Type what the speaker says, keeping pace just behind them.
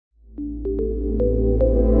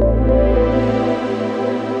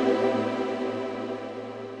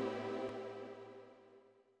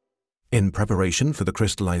In preparation for the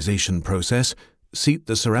crystallization process, seat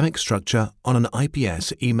the ceramic structure on an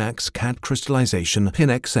IPS e.max CAD crystallization pin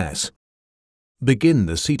XS. Begin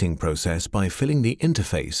the seating process by filling the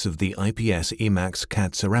interface of the IPS e.max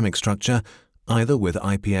CAD ceramic structure either with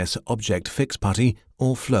IPS object fix putty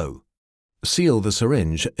or flow. Seal the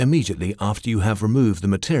syringe immediately after you have removed the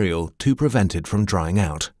material to prevent it from drying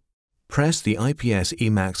out. Press the IPS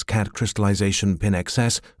e.max CAD crystallization pin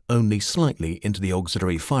XS only slightly into the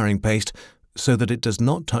auxiliary firing paste so that it does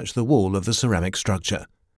not touch the wall of the ceramic structure.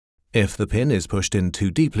 If the pin is pushed in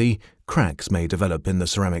too deeply, cracks may develop in the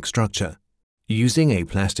ceramic structure. Using a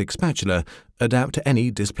plastic spatula, adapt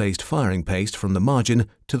any displaced firing paste from the margin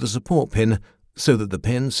to the support pin so that the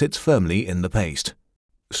pin sits firmly in the paste.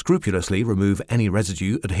 Scrupulously remove any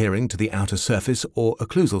residue adhering to the outer surface or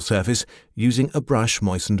occlusal surface using a brush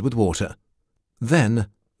moistened with water. Then,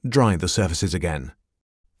 dry the surfaces again.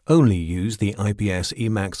 Only use the IPS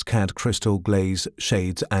e.max CAD crystal glaze,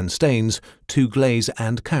 shades and stains to glaze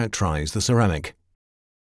and characterize the ceramic.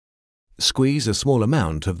 Squeeze a small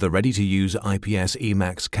amount of the ready-to-use IPS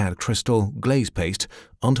e.max CAD crystal glaze paste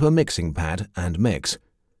onto a mixing pad and mix.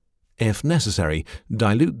 If necessary,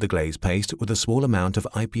 dilute the glaze paste with a small amount of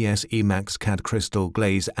IPS e.max CAD crystal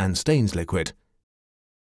glaze and stains liquid.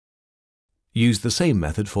 Use the same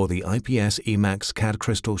method for the IPS e.max CAD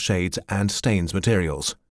crystal shades and stains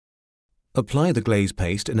materials. Apply the glaze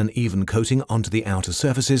paste in an even coating onto the outer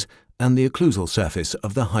surfaces and the occlusal surface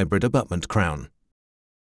of the hybrid abutment crown.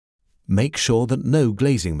 Make sure that no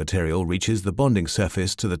glazing material reaches the bonding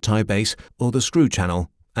surface to the tie base or the screw channel,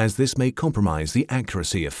 as this may compromise the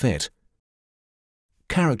accuracy of fit.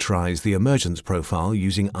 Characterize the emergence profile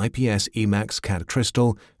using IPS e.max CAD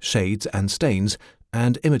crystal, shades and stains,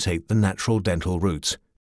 and imitate the natural dental roots.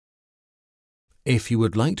 If you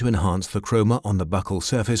would like to enhance the chroma on the buccal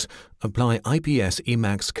surface, apply IPS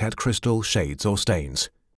e.max CAD crystal shades or stains.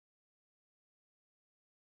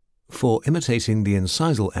 For imitating the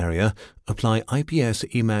incisal area, apply IPS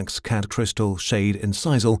e.max CAD crystal shade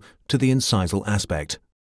incisal to the incisal aspect.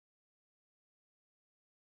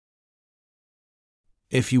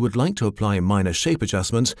 If you would like to apply minor shape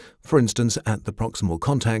adjustments, for instance at the proximal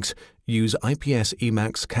contacts, use IPS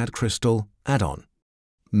e.max CAD crystal add-on.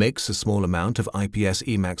 Mix a small amount of IPS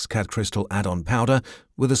e.max CAD crystal add-on powder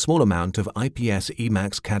with a small amount of IPS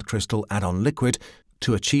e.max CAD crystal add-on liquid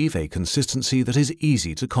to achieve a consistency that is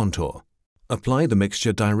easy to contour. Apply the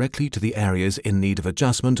mixture directly to the areas in need of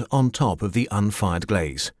adjustment on top of the unfired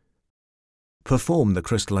glaze. Perform the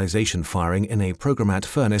crystallization firing in a programmat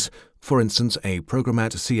furnace, for instance a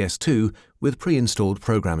programmat CS2 with pre-installed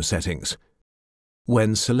program settings.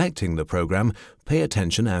 When selecting the program, pay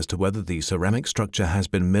attention as to whether the ceramic structure has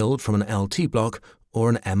been milled from an LT block or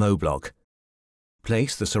an MO block.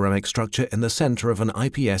 Place the ceramic structure in the center of an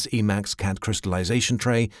IPS e.max CAD crystallization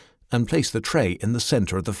tray and place the tray in the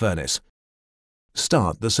center of the furnace.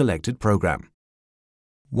 Start the selected program.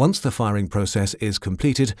 Once the firing process is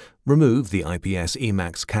completed, remove the IPS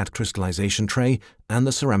e.max CAD crystallization tray and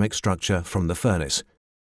the ceramic structure from the furnace.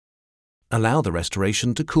 Allow the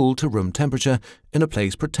restoration to cool to room temperature in a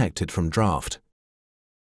place protected from draft.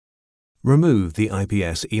 Remove the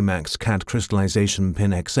IPS e.max CAD crystallization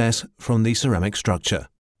pin XS from the ceramic structure.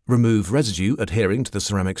 Remove residue adhering to the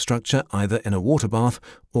ceramic structure either in a water bath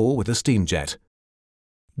or with a steam jet.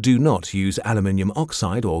 Do not use aluminium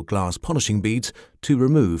oxide or glass polishing beads to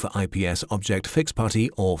remove IPS object fix putty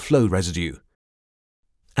or flow residue.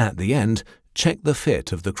 At the end, check the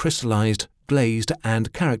fit of the crystallized, glazed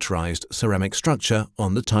and characterized ceramic structure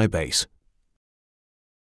on the tie base.